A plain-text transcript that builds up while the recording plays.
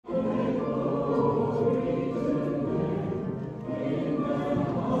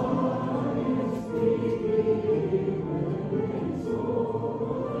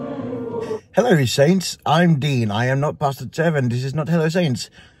Hello Saints, I'm Dean. I am not Pastor Trev, and this is not Hello Saints.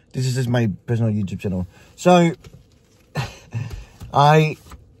 This is just my personal YouTube channel. So,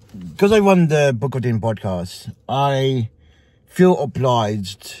 because I run the Book of Dean podcast, I feel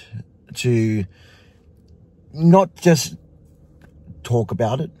obliged to not just talk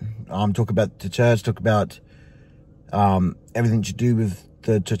about it, talk about the church, talk about everything to do with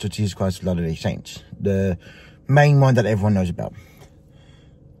the Church of Jesus Christ of Latter-day Saints, the main one that everyone knows about.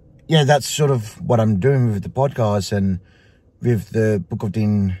 Yeah, that's sort of what I'm doing with the podcast and with the Book of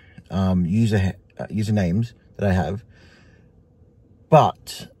Dean usernames that I have.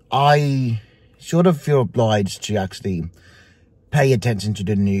 But I sort of feel obliged to actually pay attention to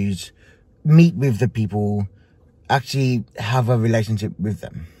the news, meet with the people, actually have a relationship with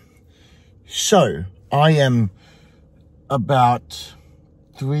them. So, I am about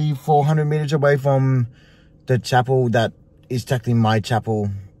 300-400 meters away from the chapel that is technically my chapel,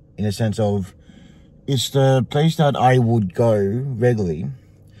 in a sense of, it's the place that I would go regularly,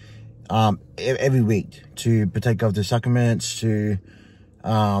 every week, to partake of the sacraments, to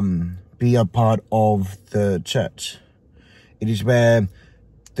be a part of the church. It is where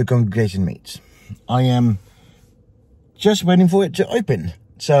the congregation meets. I am just waiting for it to open,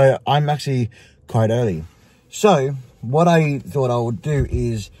 so I'm actually quite early. So, what I thought I would do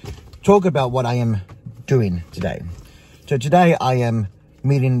is talk about what I am doing today. So today I am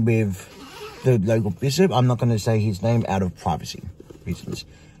meeting with the local bishop. I'm not going to say his name out of privacy reasons.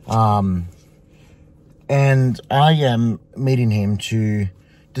 And I am meeting him to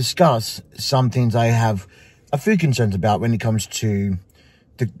discuss some things I have a few concerns about when it comes to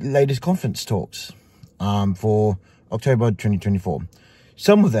the latest conference talks for October 2024.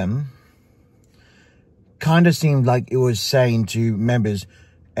 Some of them kind of seemed like it was saying to members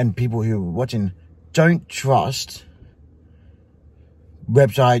and people who were watching, don't trust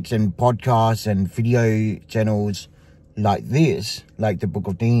websites and podcasts and video channels like this, like the Book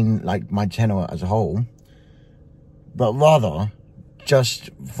of Dean, like my channel as a whole, but rather just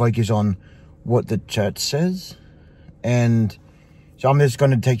focus on what the church says. And so I'm just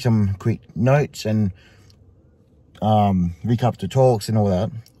going to take some quick notes and recap the talks and all that,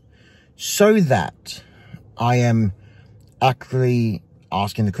 so that I am actually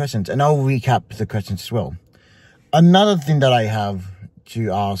asking the questions, and I'll recap the questions as well. Another thing that I have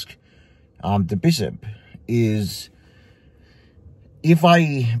to ask the bishop is,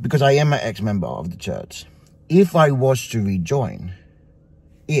 because I am an ex-member of the church, if I was to rejoin,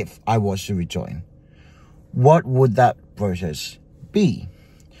 what would that process be?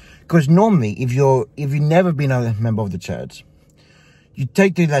 Because normally, if you've never been a member of the church, you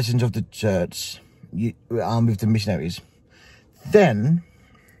take the lessons of the church with the missionaries, then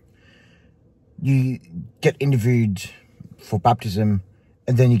you get interviewed for baptism,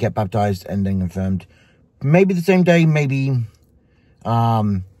 and then you get baptized and then confirmed. Maybe the same day, maybe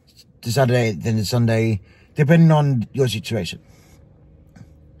the Saturday, then the Sunday, depending on your situation.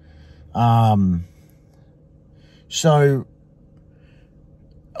 So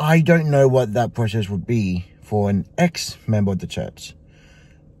I don't know what that process would be for an ex-member of the church.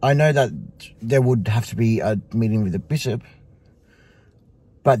 I know that there would have to be a meeting with the bishop,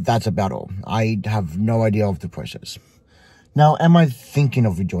 but that's about all. I have no idea of the process. Now, am I thinking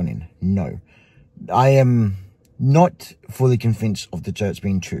of rejoining? No. I am not fully convinced of the church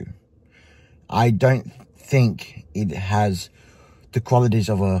being true. I don't think it has the qualities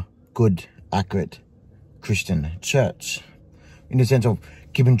of a good, accurate Christian church, in the sense of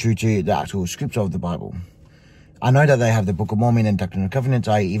keeping true to the actual scripture of the Bible. I know that they have the Book of Mormon and Doctrine and Covenants.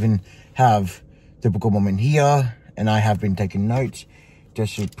 I even have the Book of Mormon here, and I have been taking notes.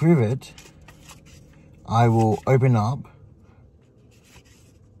 Just to prove it, I will open up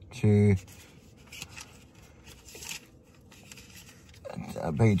to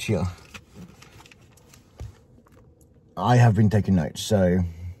a page here. I have been taking notes, so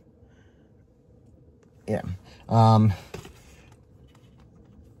yeah.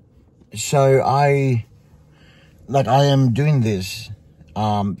 So I am doing this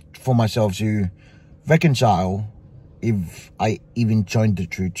for myself to reconcile if I even joined the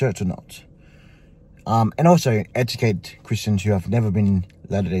true church or not. And also educate Christians who have never been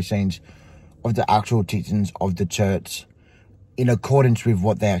Latter-day Saints of the actual teachings of the church in accordance with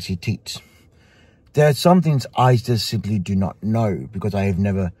what they actually teach. There are some things I just simply do not know because I have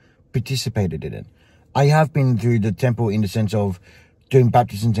never participated in it. I have been through the temple in the sense of doing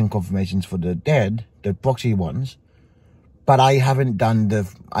baptisms and confirmations for the dead, the proxy ones, but I haven't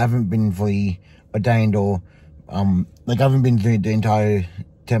been fully ordained or Like I haven't been through the entire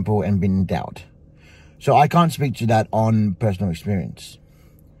temple and been endowed. So I can't speak to that on personal experience.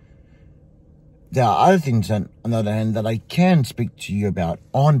 There are other things, on the other hand, that I can speak to you about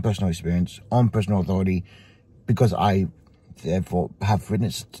on personal experience, on personal authority, because I, therefore, have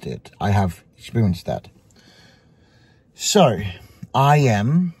witnessed it. I have experienced that. So, I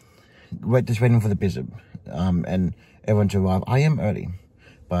am just waiting for the bishop and everyone to arrive. I am early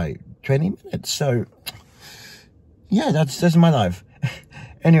by 20 minutes. So, yeah, that's my life.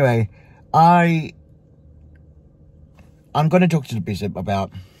 Anyway, I'm going to talk to the bishop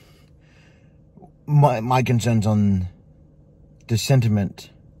about my concerns on the sentiment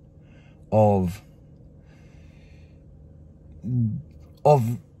of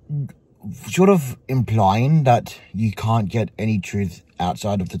sort of implying that you can't get any truth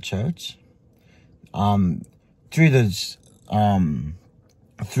outside of the church through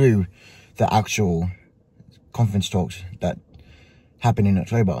the actual conference talks that happened in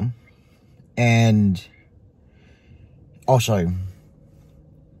October, and also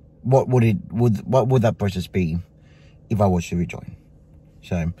what would that process be if I was to rejoin?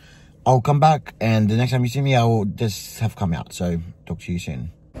 So I'll come back, and the next time you see me, I will just have come out. So talk to you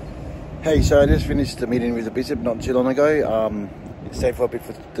soon. Hey, so I just finished the meeting with the bishop not too long ago. Stayed for a bit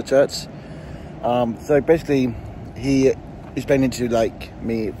for the church. So basically, he explained to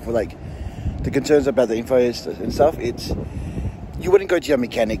me for the concerns about the info and stuff. It's, you wouldn't go to your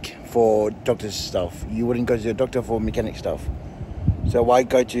mechanic for doctor's stuff. You wouldn't go to your doctor for mechanic stuff. So why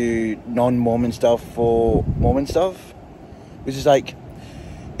go to non-Mormon stuff for Mormon stuff? Which is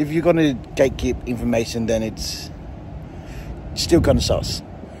if you're going to gatekeep information, then it's still kind of sus.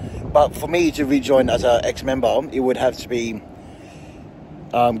 But for me to rejoin as an ex-member, it would have to be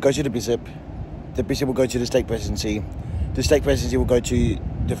go to the bishop will go to the stake presidency, the stake presidency will go to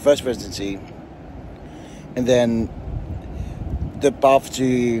the first presidency, and then the path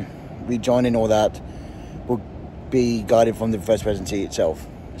to rejoining all that will be guided from the first presidency itself.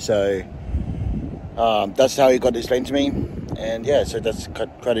 So that's how it got explained to me, and yeah, so that's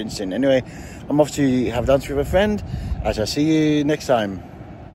quite interesting. Anyway, I'm off to have lunch with a friend. I shall see you next time.